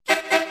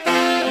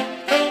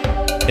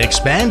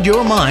Expand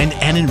your mind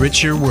and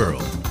enrich your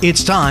world.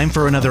 It's time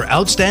for another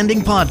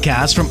outstanding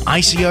podcast from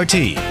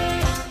ICRT.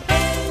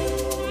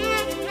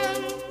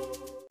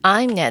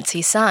 I'm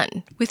Nancy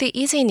Sun with the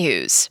Easy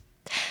News.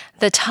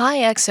 The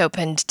TAIEX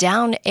opened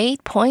down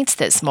 8 points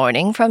this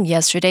morning from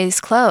yesterday's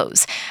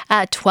close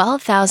at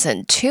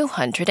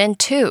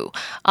 12,202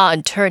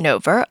 on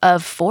turnover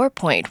of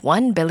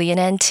 4.1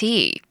 billion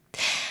NT.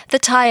 The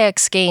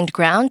TAIEX gained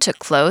ground to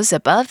close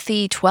above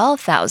the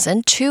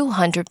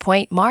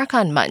 12,200-point mark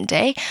on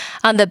Monday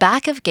on the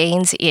back of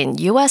gains in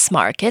U.S.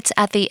 markets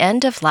at the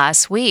end of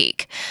last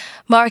week.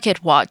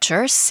 Market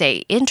watchers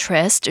say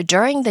interest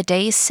during the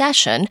day's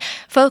session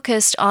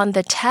focused on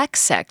the tech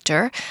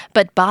sector,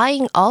 but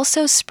buying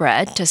also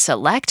spread to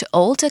select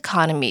old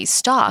economy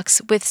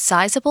stocks with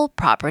sizable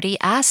property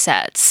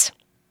assets.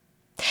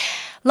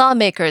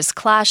 Lawmakers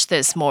clashed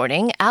this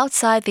morning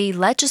outside the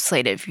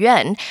Legislative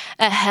Yuan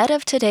ahead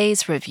of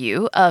today's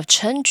review of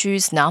Chen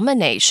Ju's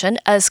nomination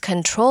as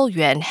Control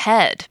Yuan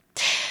head.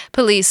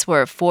 Police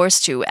were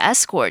forced to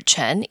escort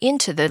Chen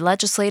into the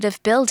legislative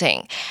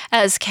building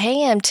as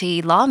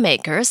KMT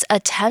lawmakers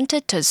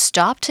attempted to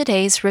stop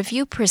today's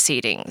review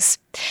proceedings.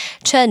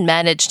 Chen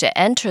managed to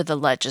enter the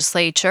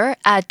legislature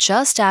at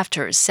just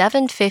after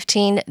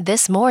 7:15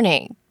 this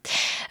morning.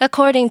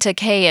 According to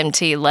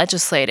KMT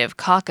Legislative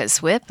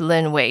Caucus Whip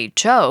Lin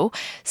Wei-zhou,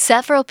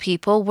 several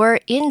people were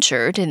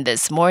injured in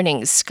this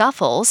morning's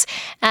scuffles,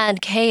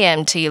 and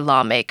KMT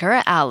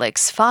lawmaker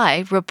Alex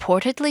Fai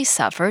reportedly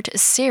suffered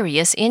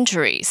serious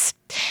injuries.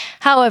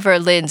 However,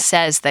 Lin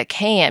says that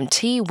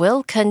KMT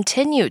will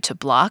continue to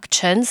block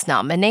Chen's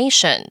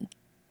nomination.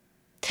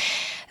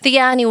 The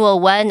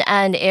annual Wen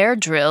and air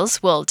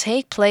drills will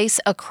take place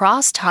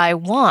across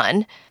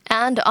Taiwan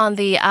and on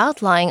the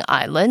outlying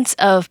islands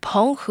of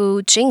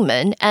Penghu,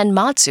 Jinmen, and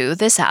Matsu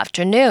this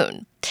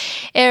afternoon.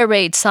 Air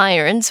raid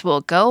sirens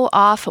will go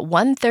off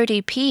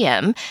 1:30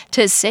 p.m.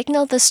 to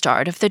signal the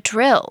start of the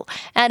drill,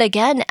 and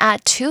again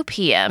at 2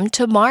 p.m.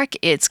 to mark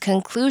its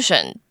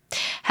conclusion.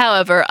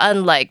 However,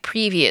 unlike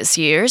previous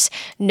years,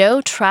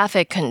 no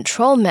traffic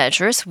control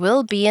measures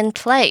will be in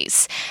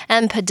place,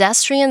 and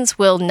pedestrians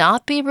will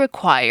not be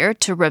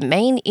required to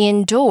remain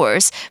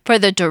indoors for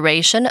the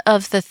duration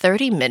of the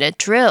 30-minute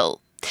drill.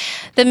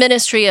 The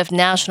Ministry of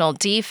National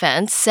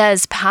Defense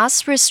says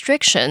past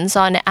restrictions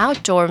on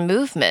outdoor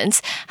movements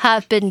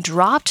have been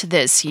dropped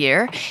this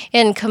year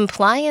in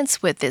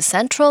compliance with the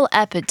Central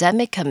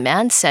Epidemic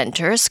Command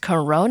Center's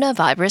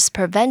coronavirus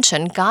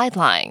prevention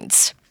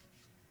guidelines.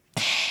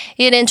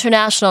 In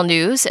international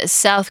news,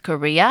 South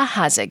Korea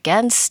has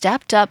again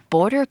stepped up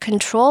border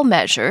control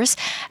measures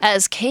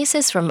as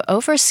cases from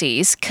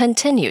overseas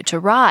continue to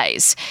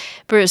rise.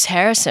 Bruce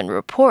Harrison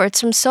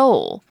reports from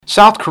Seoul.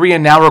 South Korea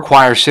now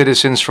requires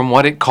citizens from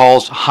what it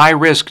calls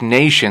high-risk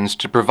nations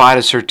to provide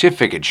a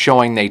certificate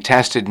showing they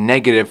tested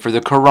negative for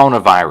the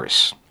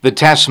coronavirus. The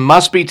tests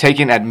must be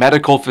taken at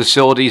medical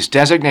facilities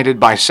designated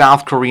by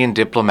South Korean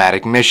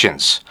diplomatic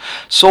missions.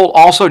 Seoul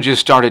also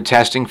just started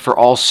testing for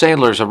all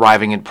sailors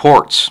arriving at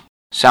ports.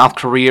 South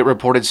Korea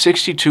reported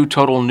 62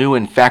 total new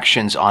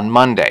infections on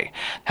Monday.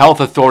 Health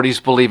authorities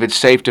believe it's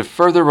safe to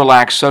further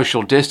relax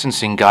social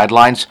distancing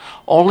guidelines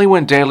only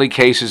when daily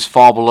cases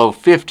fall below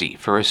 50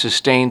 for a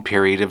sustained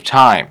period of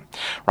time.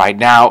 Right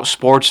now,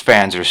 sports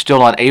fans are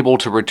still unable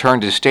to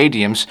return to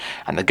stadiums,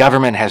 and the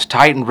government has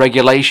tightened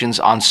regulations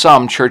on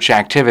some church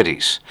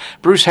activities.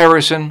 Bruce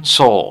Harrison,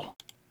 Seoul.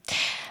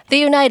 The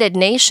United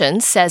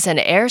Nations says an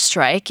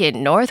airstrike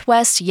in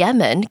northwest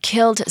Yemen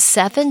killed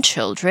 7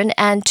 children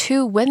and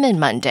 2 women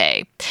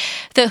Monday.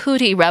 The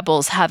Houthi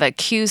rebels have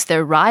accused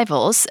their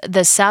rivals,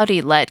 the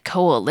Saudi-led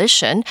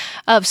coalition,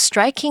 of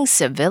striking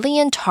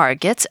civilian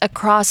targets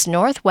across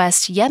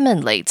northwest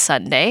Yemen late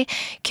Sunday,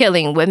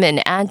 killing women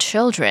and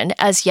children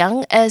as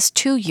young as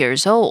 2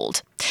 years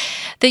old.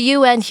 The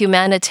UN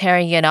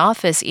Humanitarian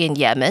Office in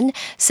Yemen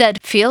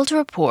said field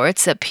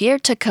reports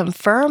appeared to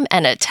confirm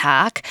an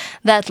attack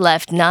that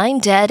left 9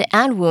 dead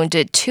and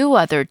wounded 2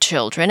 other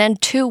children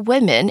and 2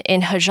 women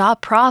in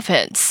Hijaz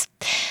province.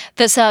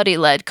 The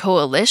Saudi-led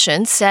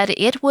coalition said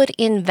it would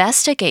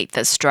investigate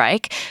the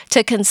strike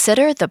to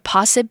consider the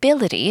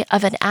possibility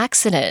of an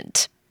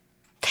accident.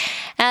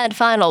 And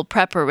final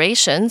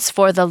preparations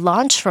for the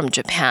launch from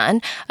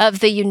Japan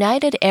of the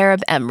United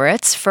Arab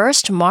Emirates'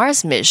 first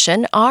Mars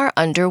mission are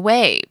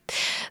underway.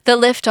 The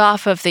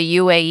liftoff of the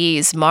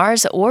UAE's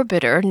Mars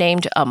orbiter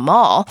named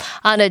Amal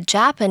on a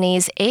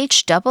Japanese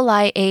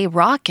HIIA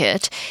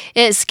rocket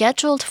is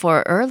scheduled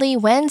for early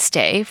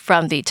Wednesday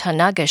from the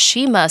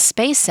Tanegashima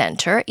Space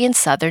Center in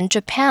southern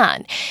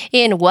Japan,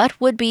 in what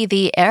would be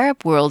the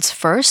Arab world's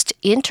first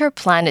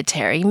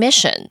interplanetary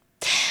mission.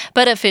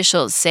 But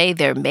officials say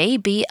there may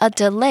be a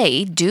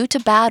delay due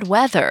to bad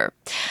weather.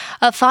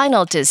 A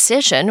final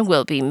decision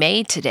will be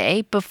made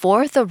today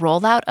before the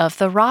rollout of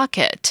the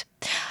rocket.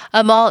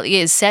 Amal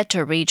is set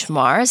to reach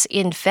Mars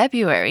in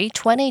February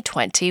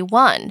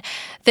 2021,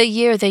 the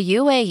year the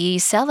UAE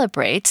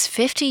celebrates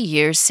 50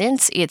 years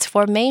since its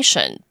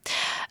formation.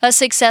 A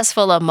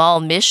successful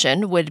Amal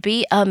mission would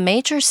be a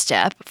major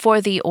step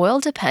for the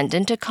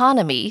oil-dependent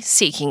economy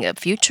seeking a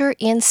future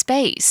in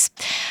space.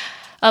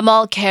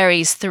 Amal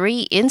carries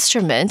 3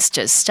 instruments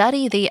to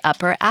study the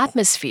upper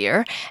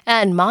atmosphere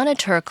and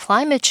monitor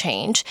climate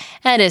change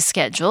and is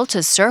scheduled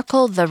to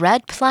circle the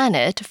red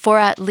planet for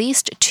at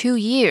least 2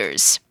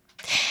 years.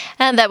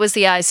 And that was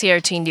the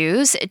ICRT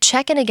News.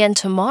 Check in again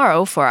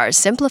tomorrow for our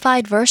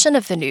simplified version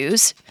of the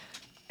news.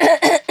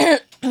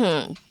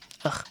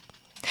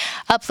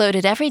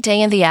 Uploaded every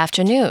day in the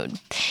afternoon.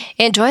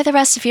 Enjoy the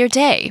rest of your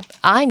day.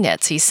 I'm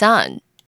Nancy Sun.